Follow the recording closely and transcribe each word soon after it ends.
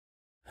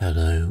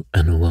Hello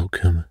and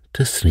welcome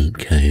to Sleep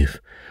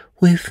Cove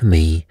with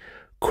me,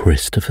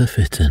 Christopher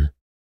Fitton.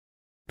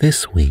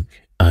 This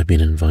week I've been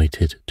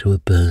invited to a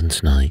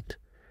Burns night.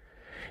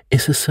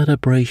 It's a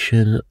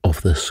celebration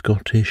of the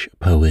Scottish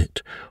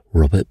poet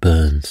Robert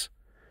Burns,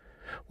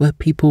 where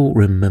people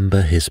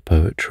remember his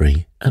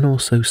poetry and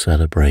also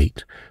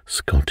celebrate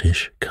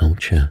Scottish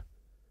culture.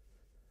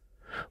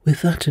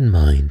 With that in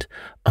mind,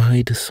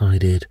 I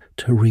decided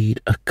to read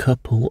a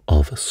couple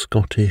of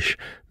Scottish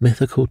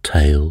mythical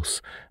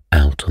tales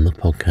out on the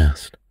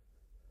podcast.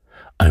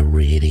 I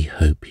really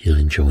hope you'll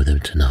enjoy them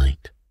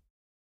tonight.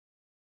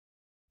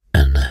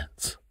 And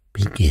let's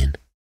begin.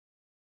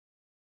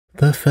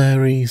 The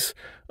Fairies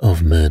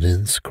of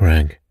Merlin's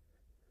Crag.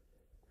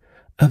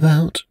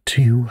 About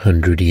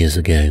 200 years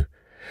ago,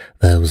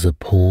 there was a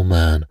poor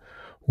man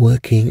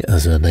working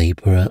as a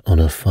labourer on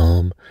a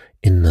farm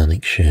in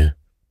Lanarkshire.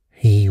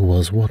 He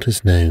was what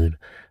is known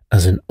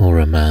as an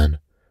Ora man.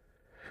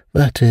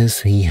 That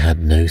is, he had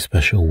no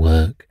special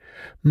work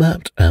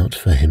mapped out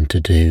for him to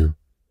do,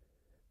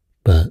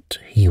 but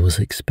he was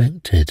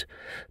expected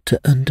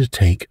to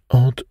undertake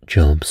odd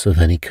jobs of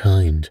any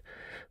kind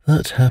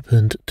that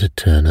happened to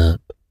turn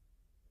up.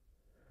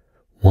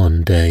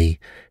 One day,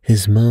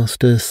 his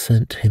master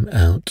sent him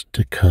out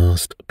to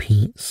cast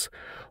peats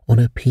on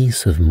a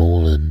piece of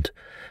moorland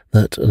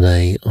that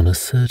lay on a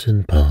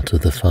certain part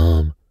of the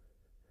farm.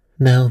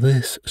 Now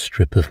this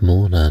strip of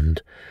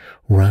moorland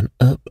ran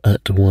up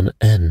at one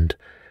end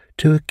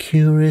to a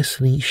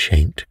curiously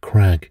shaped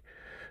crag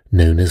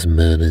known as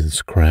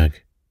Merlin's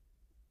Crag,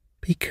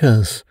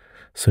 because,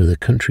 so the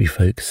country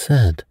folk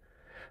said,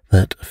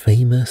 that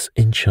famous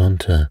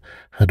enchanter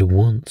had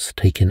once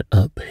taken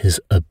up his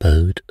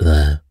abode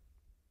there.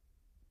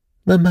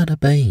 The man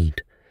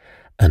obeyed,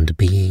 and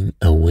being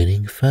a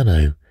winning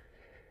fellow,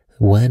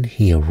 when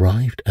he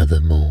arrived at the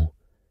moor,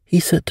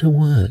 he set to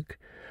work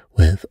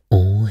with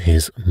all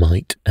his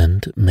might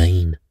and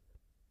main.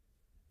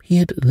 He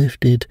had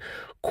lifted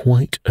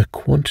quite a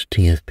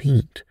quantity of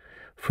peat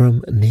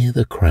from near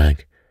the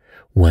crag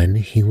when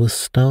he was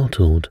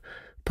startled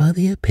by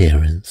the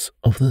appearance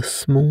of the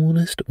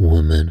smallest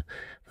woman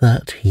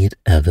that he had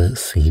ever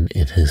seen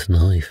in his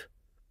life.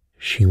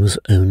 She was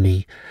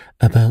only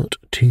about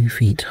 2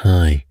 feet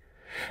high,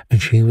 and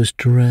she was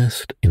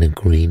dressed in a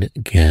green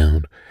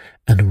gown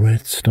and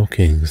red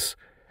stockings,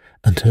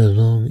 and her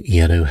long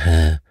yellow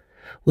hair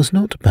was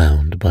not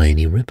bound by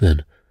any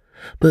ribbon,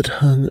 but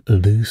hung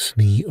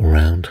loosely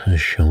round her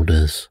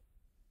shoulders.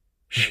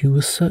 She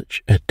was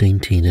such a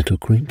dainty little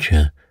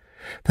creature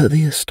that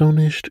the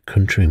astonished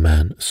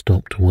countryman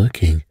stopped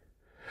working,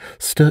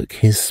 stuck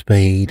his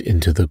spade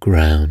into the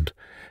ground,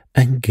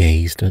 and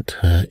gazed at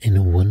her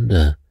in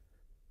wonder.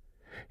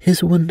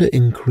 His wonder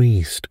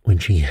increased when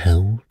she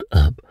held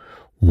up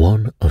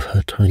one of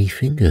her tiny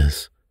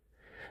fingers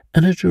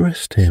and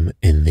addressed him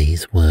in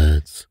these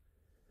words: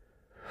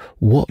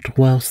 "What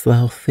wilt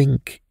thou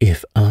think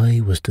if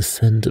I was to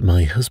send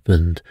my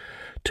husband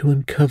to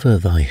uncover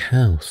thy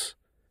house?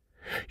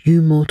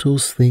 You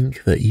mortals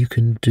think that you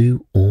can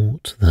do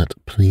aught that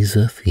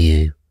pleaseth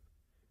you."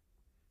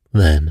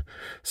 Then,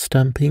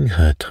 stamping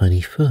her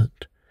tiny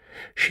foot,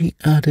 she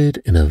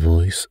added in a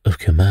voice of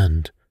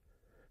command,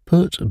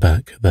 "Put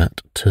back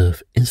that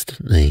turf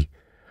instantly,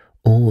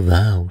 or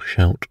thou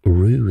shalt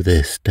rue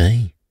this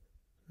day."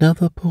 Now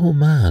the poor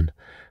man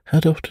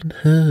had often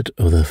heard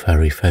of the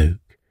fairy folk,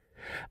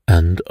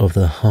 and of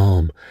the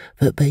harm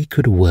that they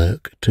could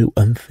work to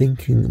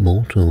unthinking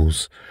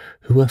mortals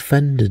who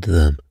offended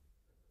them.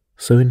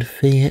 So in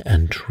fear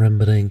and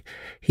trembling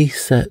he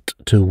set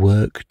to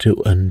work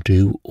to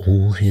undo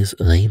all his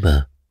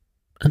labour,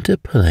 and to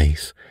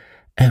place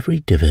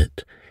every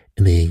divot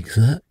in the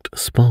exact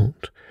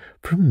spot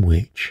from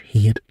which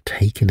he had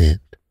taken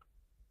it.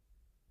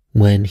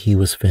 When he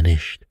was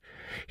finished,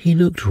 he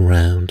looked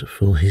round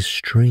for his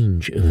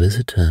strange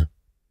visitor,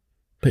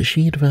 but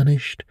she had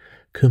vanished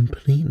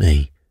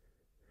completely.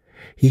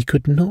 He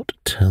could not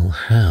tell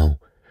how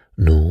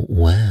nor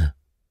where.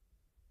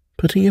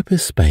 Putting up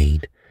his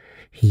spade,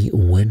 he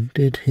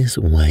wended his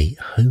way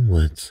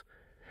homewards,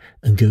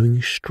 and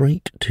going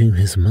straight to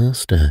his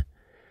master,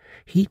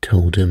 he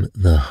told him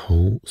the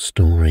whole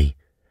story,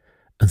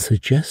 and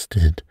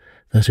suggested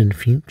that in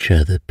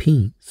future the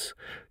peats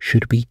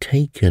should be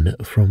taken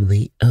from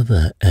the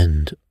other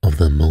end of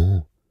the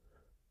moor.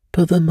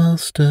 But the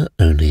master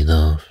only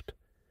laughed.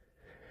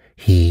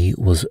 He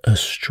was a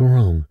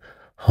strong,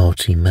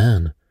 hearty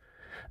man,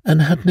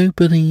 and had no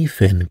belief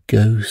in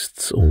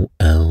ghosts or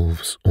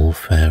elves or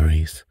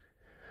fairies,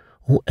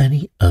 or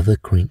any other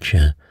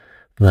creature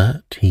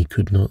that he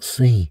could not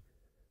see.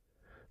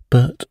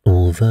 But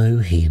although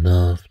he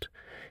laughed,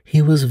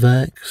 he was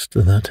vexed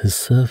that his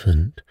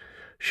servant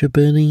should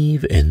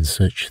believe in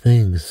such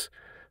things,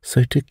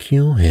 so to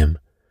cure him,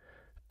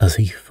 as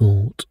he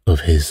thought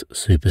of his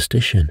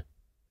superstition,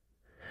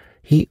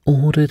 he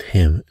ordered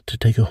him to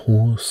take a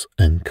horse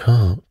and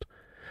cart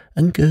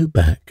and go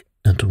back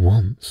at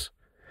once,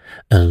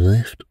 and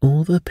lift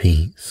all the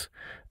peats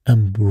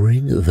and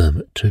bring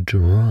them to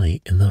dry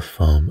in the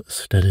farm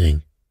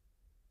steading.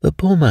 The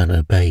poor man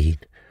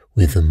obeyed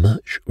with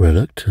much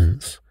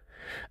reluctance,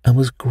 and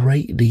was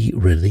greatly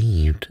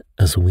relieved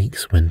as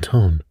weeks went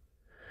on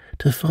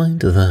to find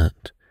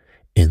that,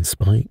 in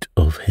spite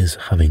of his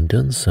having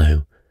done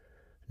so,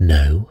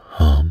 no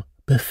harm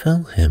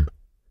befell him.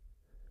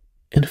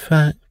 In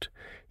fact,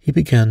 he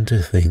began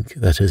to think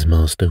that his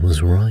master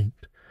was right,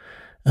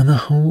 and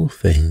the whole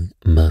thing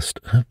must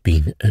have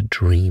been a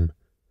dream.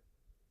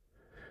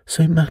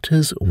 So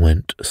matters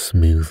went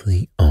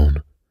smoothly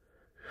on.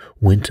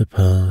 Winter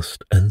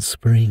passed, and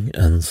spring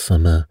and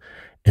summer,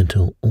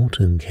 until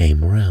autumn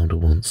came round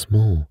once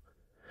more,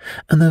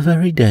 and the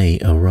very day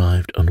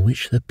arrived on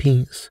which the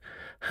peace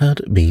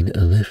had been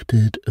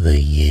lifted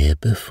the year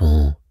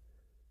before.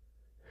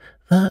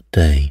 That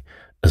day,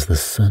 as the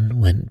sun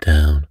went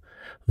down,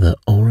 the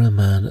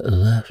man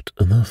left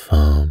the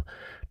farm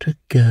to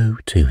go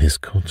to his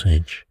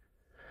cottage,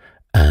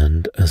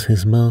 and as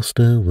his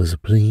master was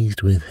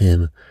pleased with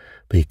him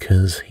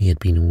because he had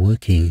been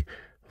working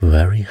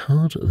very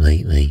hard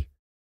lately,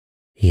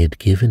 he had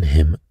given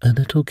him a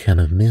little can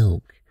of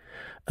milk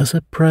as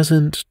a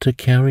present to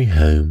carry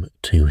home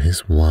to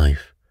his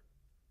wife.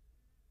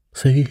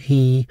 So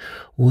he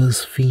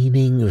was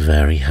feeling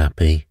very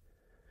happy,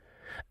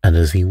 and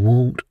as he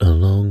walked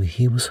along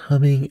he was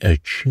humming a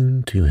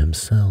tune to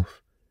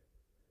himself.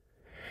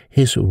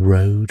 His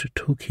road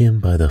took him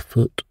by the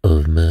foot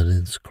of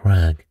Merlin's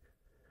Crag,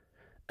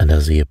 and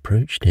as he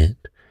approached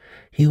it,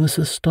 he was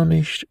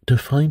astonished to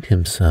find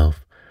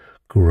himself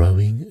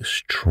growing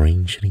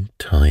strangely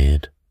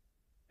tired.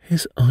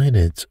 His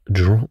eyelids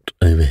dropped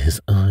over his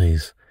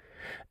eyes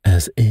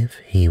as if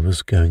he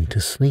was going to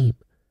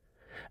sleep,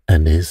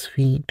 and his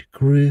feet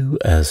grew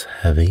as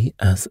heavy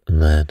as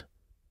lead.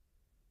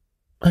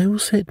 "I will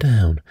sit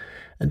down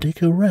and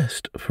take a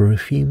rest for a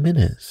few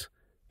minutes,"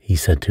 he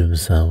said to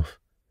himself.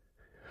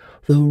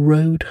 "The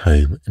road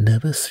home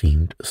never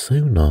seemed so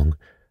long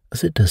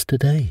as it does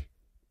today."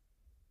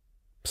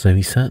 So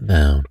he sat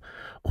down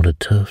on a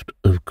tuft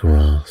of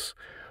grass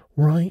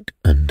right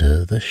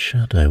under the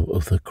shadow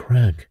of the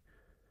crag,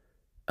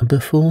 and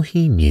before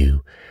he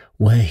knew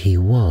where he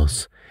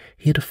was,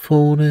 he had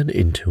fallen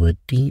into a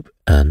deep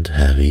and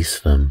heavy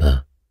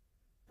slumber.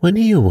 When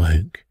he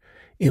awoke,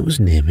 it was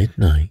near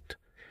midnight,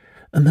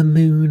 and the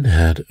moon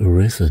had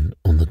risen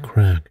on the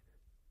crag,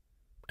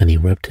 and he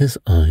rubbed his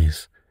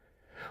eyes,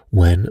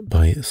 when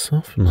by its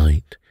soft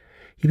light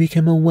he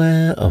became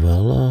aware of a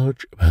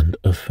large band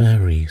of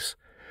fairies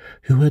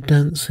who were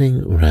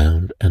dancing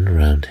round and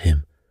round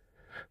him,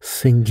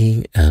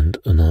 singing and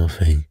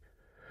laughing,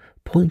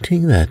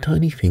 pointing their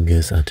tiny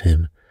fingers at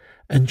him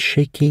and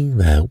shaking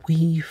their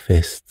wee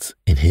fists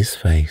in his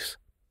face.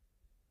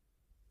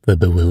 The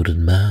bewildered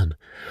man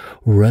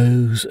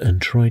rose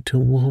and tried to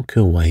walk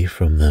away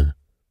from them,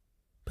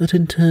 but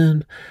in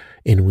turn,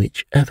 in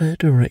whichever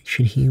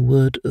direction he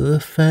would, the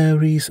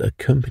fairies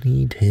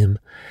accompanied him,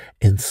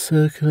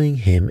 encircling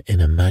him in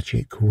a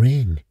magic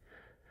ring,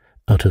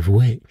 out of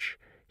which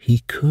he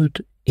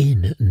could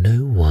in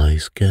no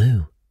wise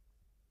go.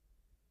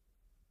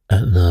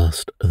 At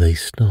last they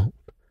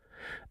stopped,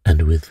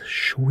 and with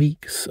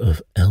shrieks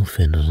of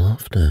elfin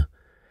laughter,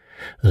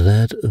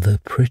 led the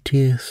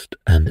prettiest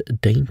and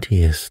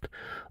daintiest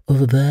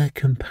of their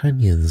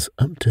companions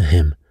up to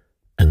him,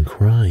 and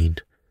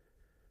cried,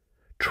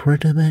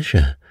 tread a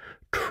measure,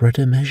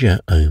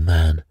 O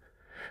man,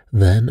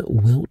 then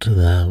wilt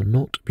thou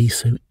not be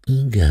so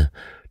eager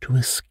to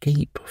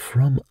escape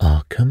from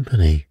our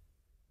company."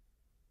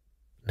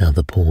 Now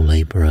the poor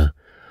labourer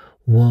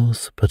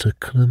was but a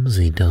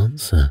clumsy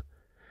dancer,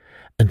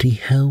 and he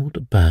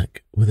held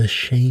back with a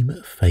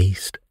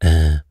shamefaced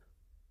air.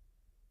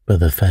 But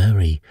the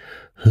fairy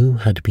who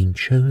had been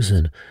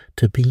chosen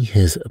to be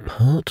his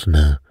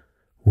partner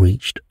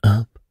reached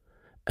up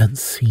and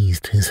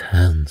seized his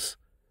hands,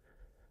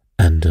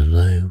 and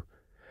lo,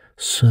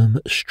 some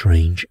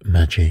strange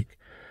magic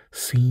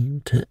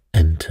seemed to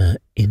enter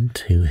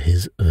into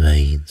his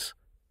veins,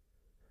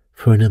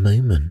 for in a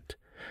moment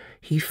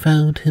he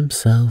found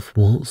himself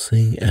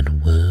waltzing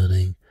and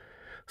whirling,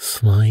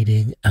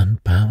 sliding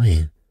and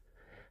bowing,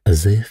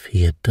 as if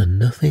he had done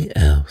nothing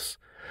else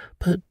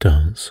but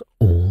dance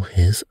all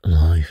his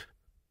life.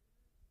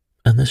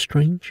 And the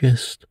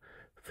strangest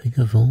thing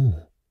of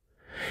all,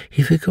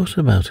 he forgot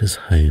about his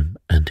home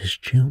and his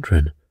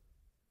children,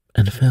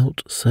 and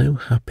felt so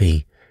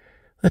happy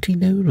that he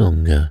no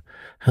longer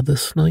had the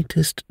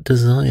slightest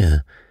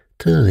desire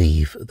to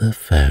leave the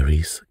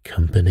fairies'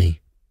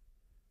 company.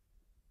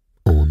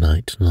 All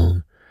night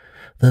long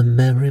the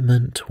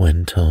merriment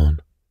went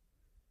on.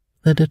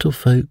 The little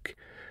folk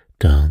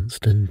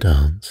danced and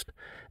danced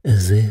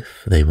as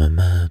if they were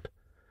mad,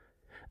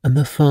 and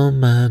the farm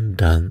man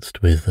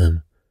danced with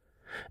them,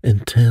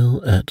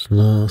 until at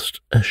last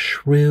a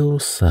shrill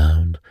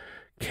sound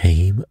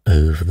came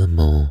over the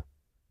moor.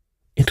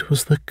 It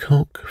was the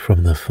cock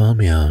from the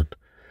farmyard,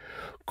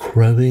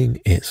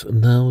 crowing its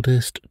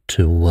loudest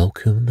to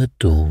welcome the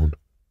dawn.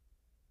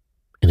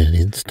 In an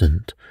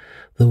instant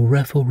the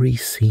revelry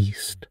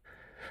ceased,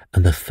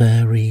 and the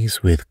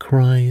fairies, with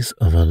cries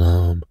of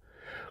alarm,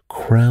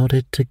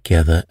 crowded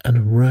together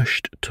and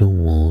rushed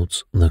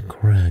towards the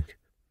crag,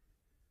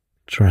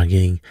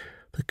 dragging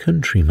the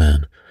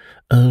countryman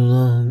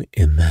along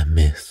in their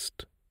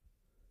midst.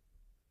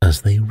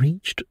 As they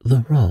reached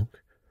the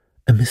rock,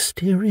 a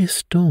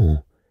mysterious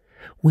door,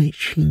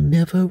 which he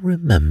never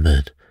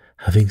remembered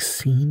having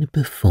seen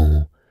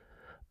before,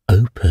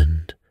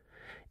 opened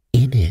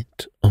in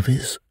it of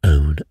its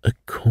own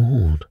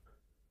accord,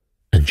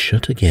 and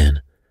shut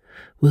again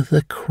with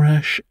a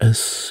crash as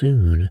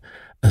soon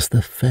as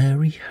the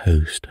fairy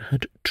host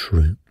had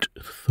trooped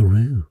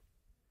through.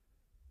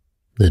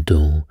 The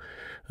door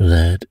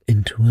led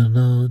into a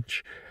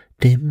large,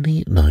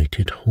 dimly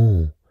lighted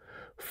hall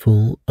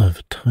full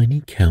of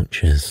tiny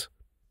couches,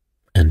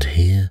 and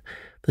here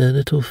the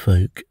little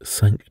folk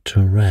sank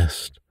to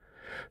rest,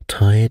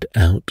 tired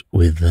out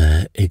with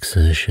their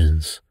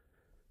exertions,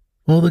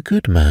 while the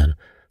good man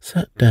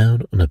sat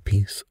down on a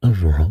piece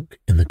of rock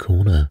in the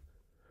corner,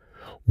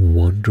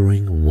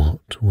 wondering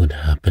what would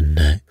happen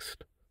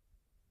next.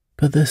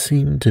 But there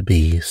seemed to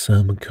be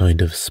some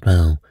kind of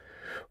spell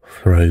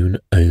thrown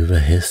over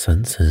his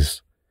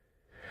senses,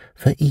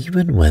 for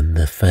even when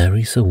the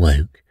fairies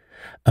awoke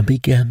and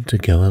began to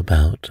go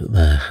about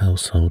their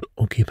household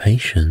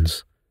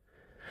occupations,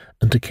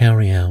 and to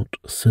carry out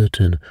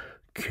certain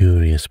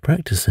curious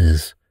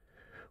practices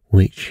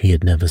which he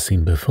had never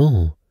seen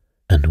before,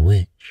 and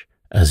which,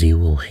 as you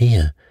will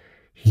hear,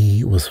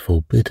 he was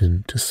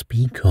forbidden to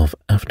speak of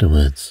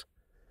afterwards,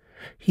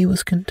 he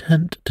was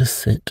content to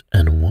sit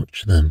and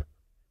watch them,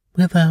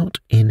 without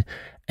in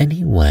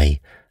any way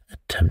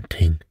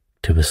attempting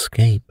to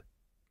escape.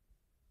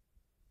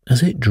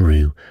 As it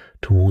drew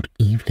toward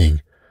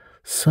evening,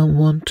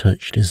 someone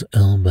touched his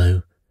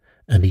elbow,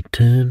 and he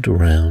turned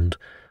round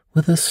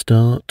with a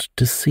start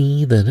to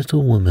see the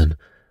little woman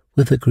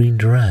with the green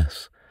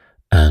dress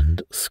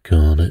and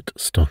scarlet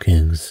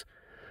stockings,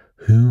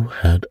 who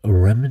had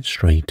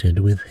remonstrated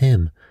with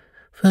him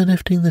for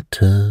lifting the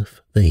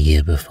turf the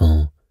year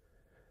before,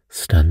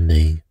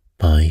 standing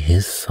by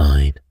his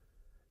side.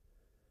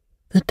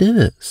 "The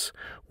divots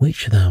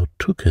which thou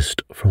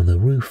tookest from the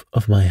roof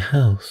of my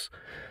house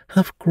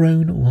have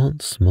grown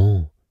once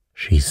more,"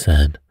 she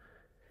said,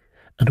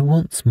 "and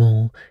once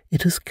more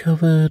it is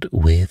covered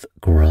with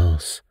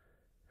grass.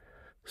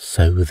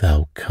 So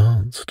thou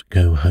canst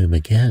go home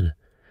again,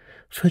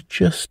 for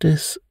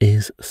justice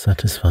is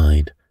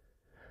satisfied.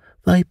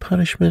 Thy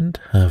punishment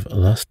have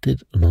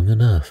lasted long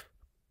enough,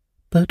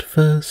 but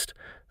first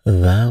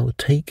thou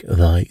take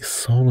thy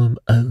solemn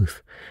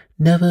oath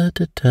never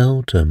to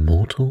tell to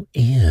mortal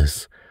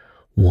ears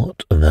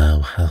what thou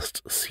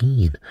hast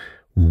seen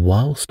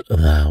whilst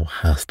thou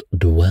hast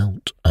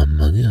dwelt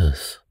among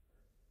us."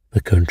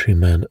 The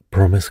countryman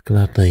promised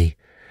gladly,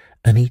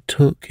 and he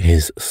took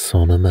his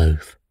solemn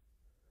oath.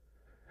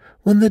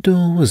 When the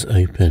door was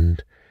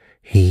opened,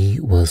 he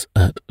was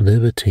at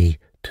liberty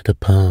to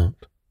depart.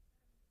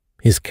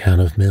 His can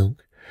of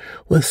milk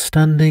was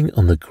standing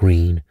on the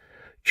green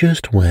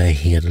just where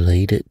he had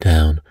laid it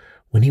down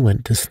when he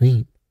went to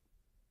sleep,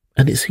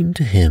 and it seemed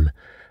to him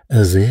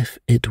as if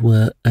it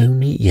were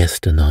only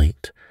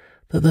yesternight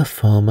that the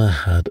farmer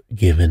had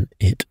given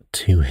it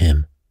to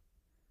him.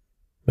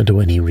 But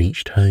when he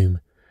reached home,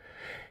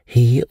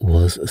 he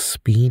was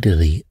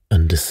speedily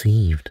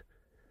undeceived,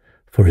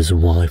 for his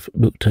wife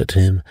looked at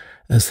him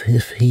as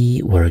if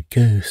he were a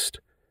ghost,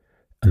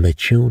 and the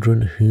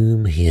children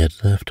whom he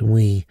had left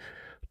wee,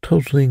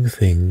 toddling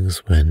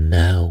things were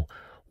now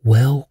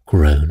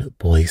well-grown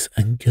boys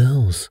and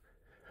girls,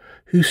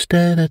 who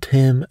stared at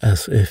him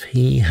as if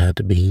he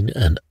had been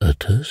an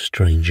utter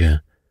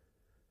stranger.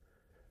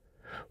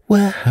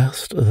 "Where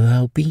hast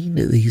thou been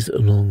these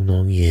long,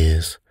 long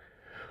years?"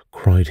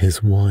 cried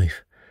his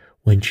wife,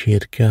 when she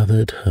had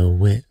gathered her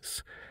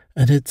wits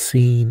and had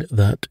seen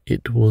that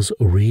it was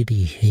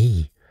really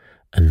he,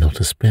 and not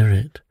a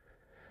spirit.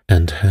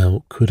 "And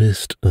how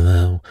couldst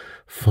thou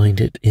find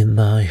it in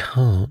thy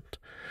heart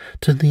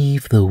to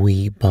leave the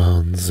wee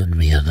barns and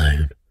me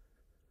alone?"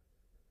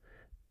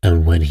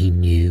 And when he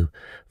knew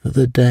that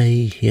the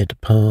day he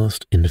had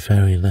passed in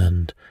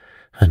fairyland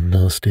had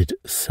lasted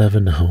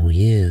 7 whole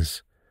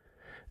years,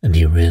 and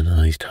he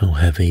realized how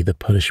heavy the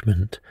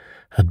punishment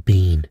had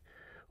been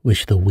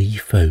which the wee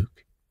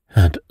folk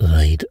had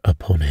laid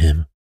upon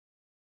him.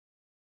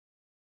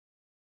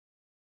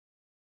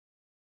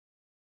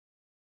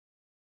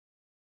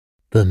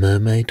 The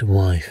Mermaid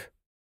Wife.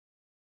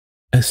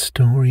 A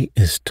story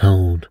is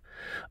told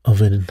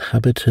of an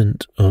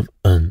inhabitant of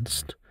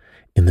Unst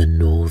in the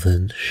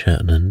northern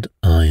Shetland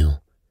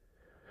Isle,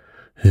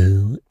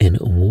 who, in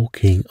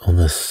walking on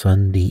the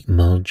sandy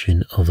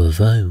margin of a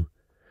Voe,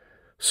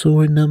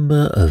 saw a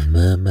number of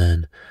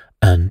mermen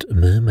and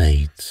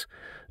mermaids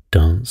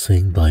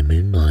dancing by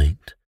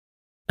moonlight,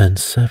 and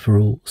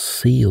several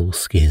seal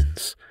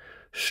skins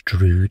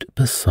strewed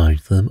beside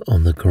them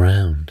on the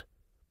ground.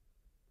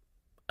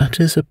 At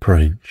his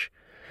approach,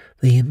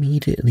 they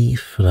immediately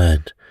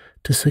fled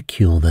to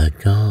secure their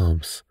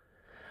garbs,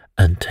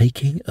 and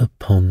taking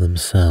upon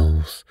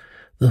themselves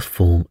the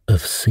form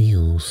of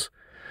seals,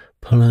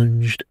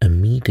 plunged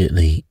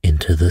immediately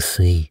into the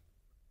sea.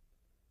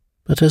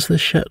 But as the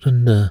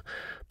Shetlander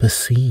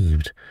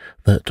perceived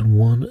that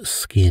one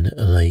skin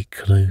lay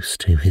close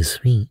to his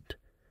feet,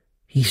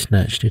 he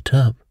snatched it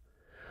up,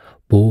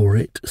 bore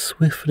it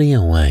swiftly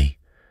away,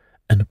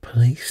 and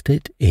placed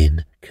it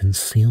in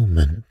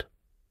concealment.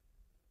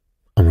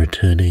 On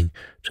returning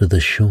to the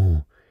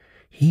shore,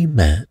 he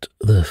met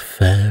the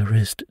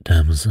fairest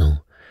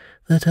damsel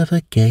that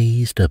ever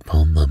gazed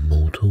upon the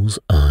mortal's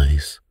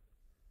eyes.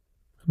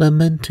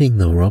 Lamenting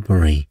the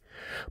robbery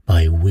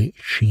by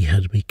which she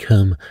had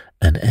become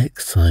an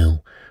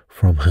exile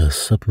from her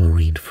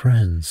submarine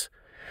friends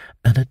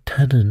and a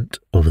tenant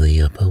of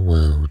the upper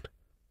world,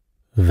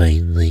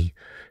 vainly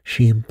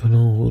she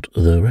implored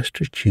the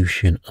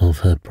restitution of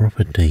her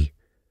property.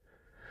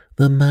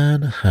 The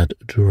man had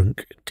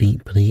drunk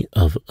deeply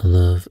of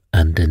love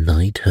and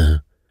denied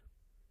her,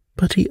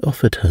 but he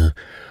offered her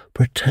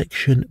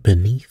protection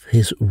beneath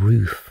his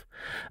roof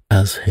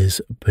as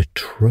his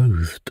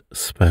betrothed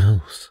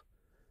spouse.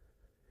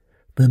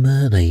 The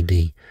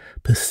merlady,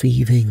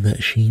 perceiving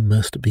that she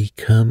must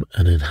become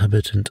an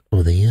inhabitant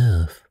of the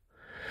earth,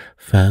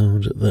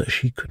 found that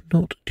she could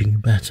not do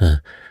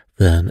better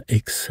than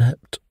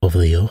accept of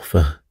the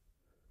offer.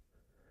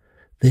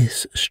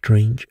 This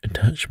strange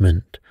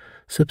attachment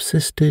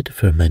subsisted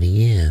for many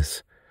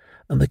years,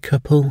 and the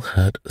couple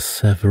had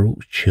several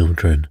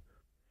children.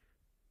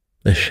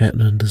 The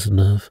Shetlander's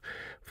love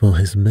for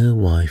his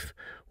merwife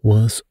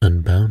was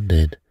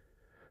unbounded,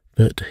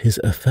 but his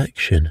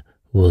affection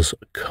was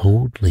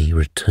coldly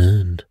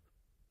returned.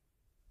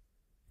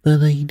 The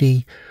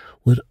lady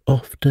would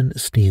often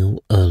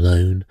steal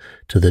alone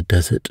to the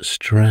desert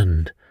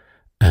strand,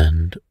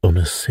 and on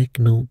a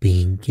signal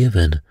being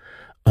given,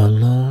 a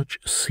large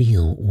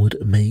seal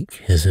would make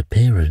his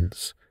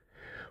appearance,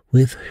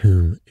 with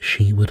whom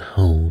she would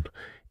hold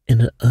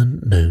in an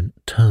unknown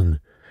tongue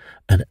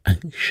an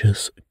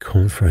anxious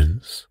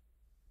conference.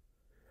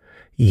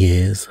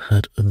 Years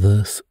had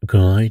thus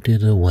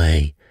glided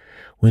away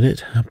when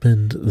it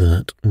happened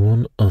that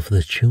one of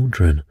the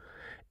children,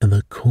 in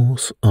the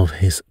course of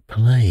his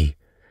play,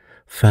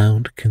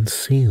 found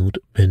concealed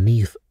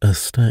beneath a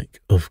stack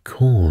of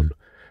corn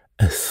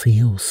a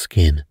seal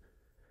skin,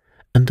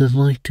 and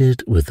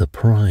delighted with the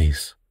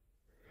prize,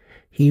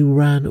 he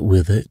ran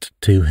with it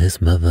to his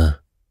mother.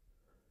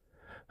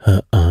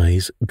 Her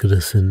eyes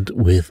glistened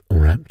with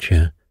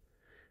rapture.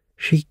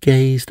 She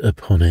gazed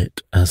upon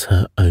it as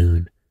her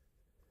own,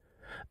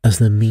 as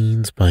the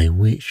means by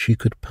which she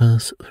could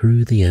pass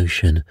through the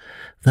ocean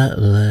that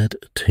led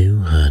to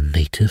her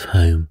native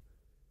home.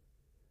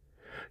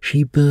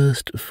 She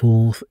burst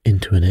forth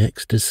into an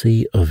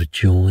ecstasy of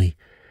joy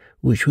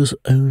which was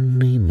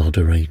only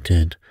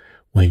moderated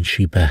when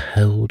she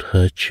beheld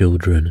her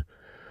children,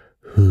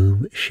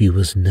 whom she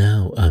was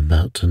now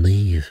about to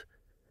leave,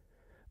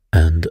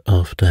 and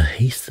after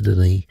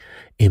hastily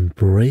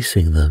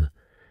embracing them,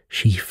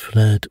 she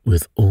fled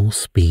with all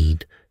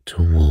speed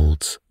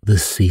towards the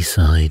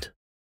seaside.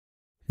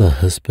 The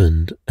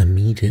husband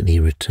immediately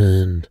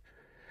returned,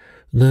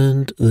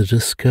 learned the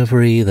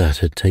discovery that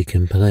had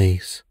taken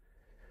place,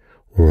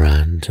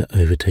 ran to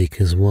overtake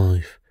his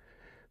wife,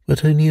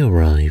 but only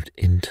arrived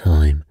in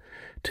time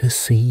to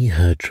see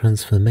her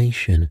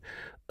transformation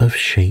of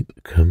shape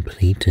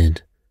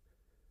completed,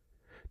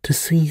 to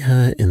see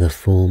her in the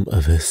form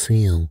of a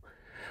seal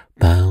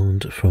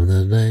bound from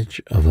the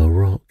ledge of a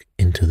rock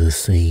into the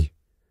sea.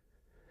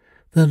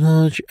 The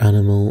large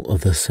animal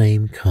of the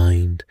same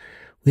kind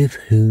with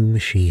whom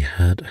she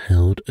had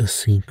held a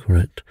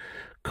secret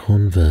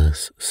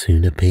converse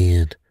soon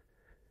appeared,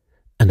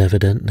 and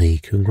evidently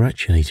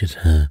congratulated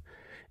her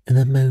in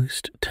the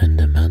most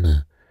tender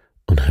manner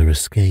on her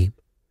escape.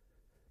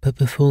 But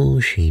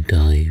before she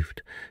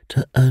dived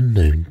to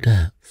unknown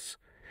depths,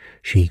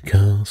 she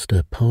cast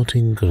a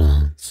parting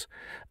glance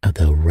at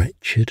the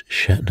wretched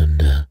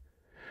Shetlander,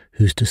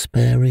 whose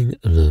despairing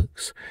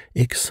looks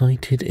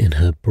excited in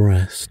her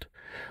breast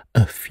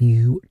a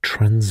few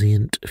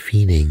transient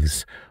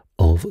feelings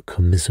of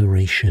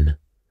commiseration.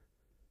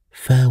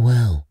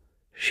 "Farewell,"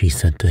 she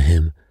said to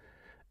him,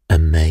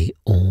 "and may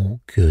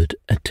all good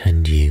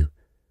attend you.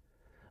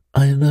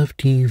 I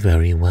loved you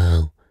very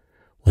well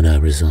when I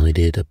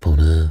resided upon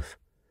earth,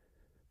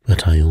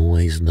 but I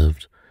always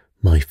loved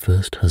my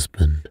first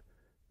husband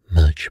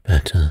much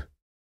better."